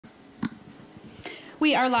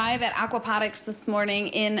We are live at Aquaponics this morning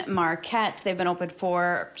in Marquette. They've been open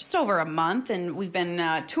for just over a month, and we've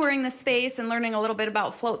been touring the space and learning a little bit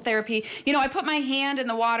about float therapy. You know, I put my hand in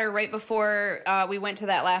the water right before we went to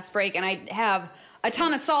that last break, and I have a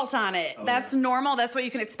ton of salt on it. Oh, that's normal? That's what you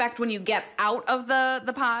can expect when you get out of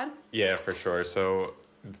the pod? Yeah, for sure. So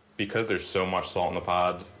because there's so much salt in the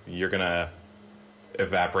pod, you're going to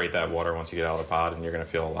evaporate that water once you get out of the pod, and you're going to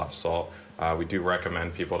feel a lot of salt. We do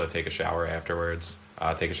recommend people to take a shower afterwards,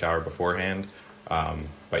 take a shower beforehand.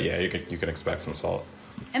 But yeah, you can expect some salt.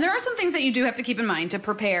 And there are some things that you do have to keep in mind to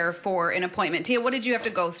prepare for an appointment. Tia, what did you have to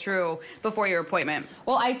go through before your appointment?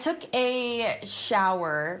 Well, I took a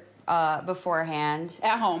shower beforehand.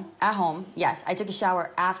 At home? At home, yes. I took a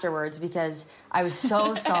shower afterwards because I was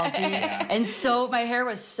so salty. And so my hair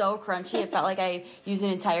was so crunchy. It felt like I used an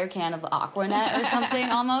entire can of Aquanet or something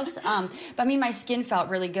almost. But I mean, my skin felt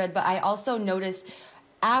really good. But I also noticed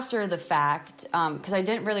after the fact, because I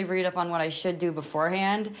didn't really read up on what I should do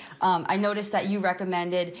beforehand, I noticed that you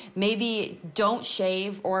recommended maybe don't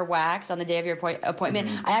shave or wax on the day of your appointment.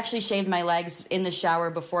 Mm-hmm. I actually shaved my legs in the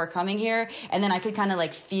shower before coming here, and then I could kind of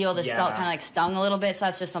like feel the salt kind of like stung a little bit, so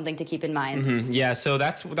that's just something to keep in mind. Mm-hmm. Yeah, so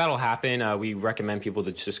that'll happen. We recommend people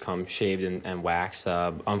to just come shaved and waxed.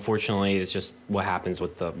 Unfortunately, it's just what happens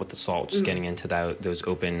with the salt, just getting into those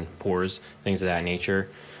open pores, things of that nature.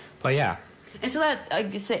 But yeah. And so that,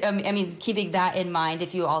 I mean, keeping that in mind,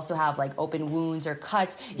 if you also have like open wounds or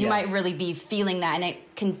cuts, you might really be feeling that, and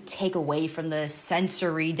it can take away from the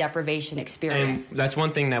sensory deprivation experience. And that's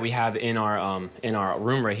one thing that we have in our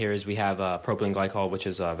room right here is we have propylene glycol, which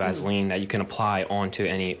is Vaseline that you can apply onto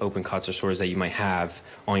any open cuts or sores that you might have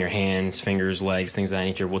on your hands, fingers, legs, things of that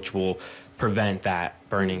nature, which will prevent that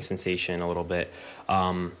burning sensation a little bit.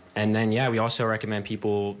 And then, yeah, we also recommend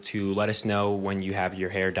people to let us know when you have your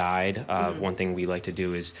hair dyed. One thing we like to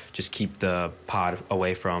do is just keep the pod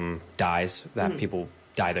away from dyes that people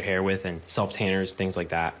dye their hair with and self-tanners, things like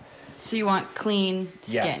that. So you want clean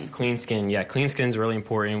skin? Yes, clean skin. Yeah, clean skin is really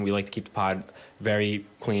important. We like to keep the pod very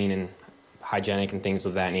clean and hygienic and things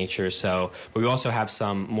of that nature. So, but we also have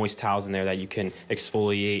some moist towels in there that you can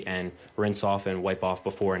exfoliate and rinse off and wipe off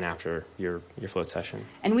before and after your float session.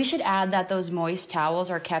 And we should add that those moist towels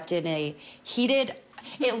are kept in a heated,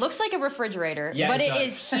 it looks like a refrigerator, but it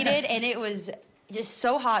is heated, and it was just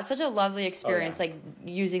so hot, such a lovely experience, like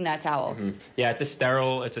using that towel. Yeah, it's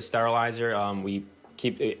a sterilizer. We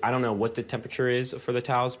keep, I don't know what the temperature is for the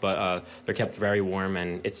towels, but they're kept very warm,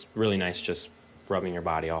 and it's really nice just rubbing your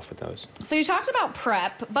body off with those. So you talked about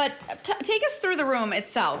prep, but take us through the room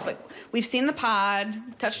itself. We've seen the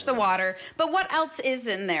pod, touched the water, but what else is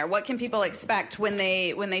in there? What can people expect when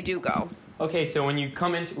they do go? Okay, so when you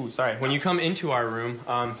come into when you come into our room,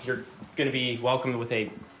 you're going to be welcomed with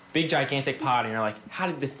a big gigantic pod, and you're like, how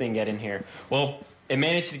did this thing get in here? Well, it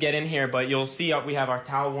managed to get in here, but you'll see we have our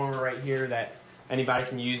towel warmer right here that anybody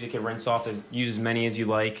can use. You can rinse off, use as many as you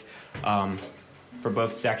like. For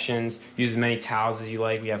both sections, use as many towels as you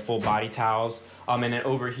like. We have full body towels. And then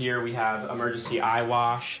over here we have emergency eye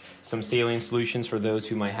wash, some saline solutions for those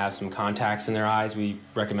who might have some contacts in their eyes. We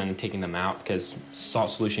recommend taking them out because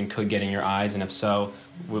salt solution could get in your eyes, and if so,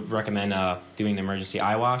 we recommend doing the emergency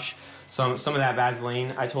eye wash. Some of that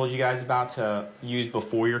Vaseline I told you guys about to use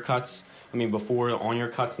before your cuts. I mean, before on your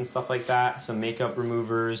cuts and stuff like that. Some makeup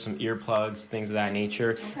removers, some earplugs, things of that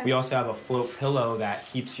nature. Okay. We also have a float pillow that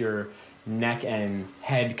keeps your neck and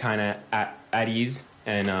head kind of at ease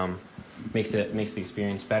and makes the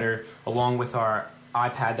experience better, along with our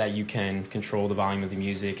iPad that you can control the volume of the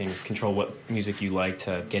music and control what music you like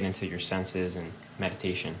to get into your senses and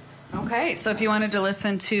meditation. Okay, so if you wanted to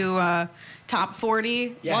listen to Top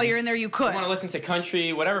 40 while you're in there, you could. If you want to listen to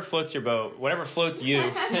country, whatever floats your boat, whatever floats you.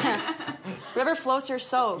 Whatever floats your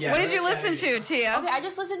soul. Yeah, what did you listen to, Tia? Okay, I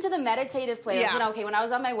just listened to the meditative playlist. Yeah. When I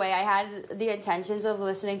was on my way, I had the intentions of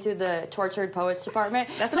listening to the Tortured Poets department.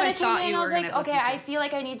 That's what I thought you were going to listen to. Okay, I feel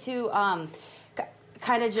like I need to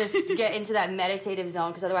kind of just get into that meditative zone,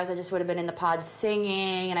 because otherwise I just would have been in the pod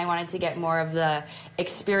singing, and I wanted to get more of the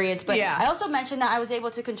experience. But I also mentioned that I was able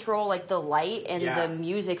to control like the light and the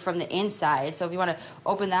music from the inside. So if you want to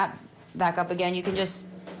open that back up again, you can just...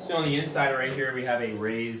 So on the inside right here we have a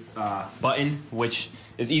raised button, which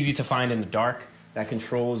is easy to find in the dark, that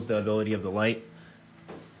controls the ability of the light.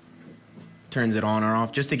 Turns it on or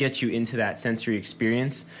off just to get you into that sensory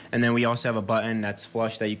experience. And then we also have a button that's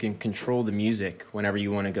flush that you can control the music whenever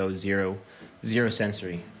you want to go zero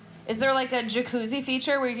sensory. Is there like a jacuzzi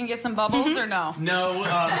feature where you can get some bubbles or no? No,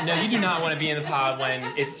 no, you do not want to be in the pod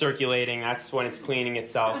when it's circulating. That's when it's cleaning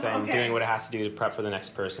itself and doing what it has to do to prep for the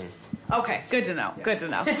next person. Okay, good to know. Good to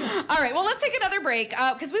know. All right, well, let's take another break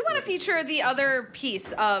because we want to feature the other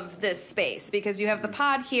piece of this space because you have the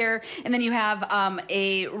pod here and then you have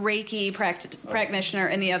a Reiki practitioner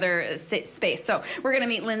in the other space. So we're going to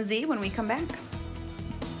meet Lindsay when we come back.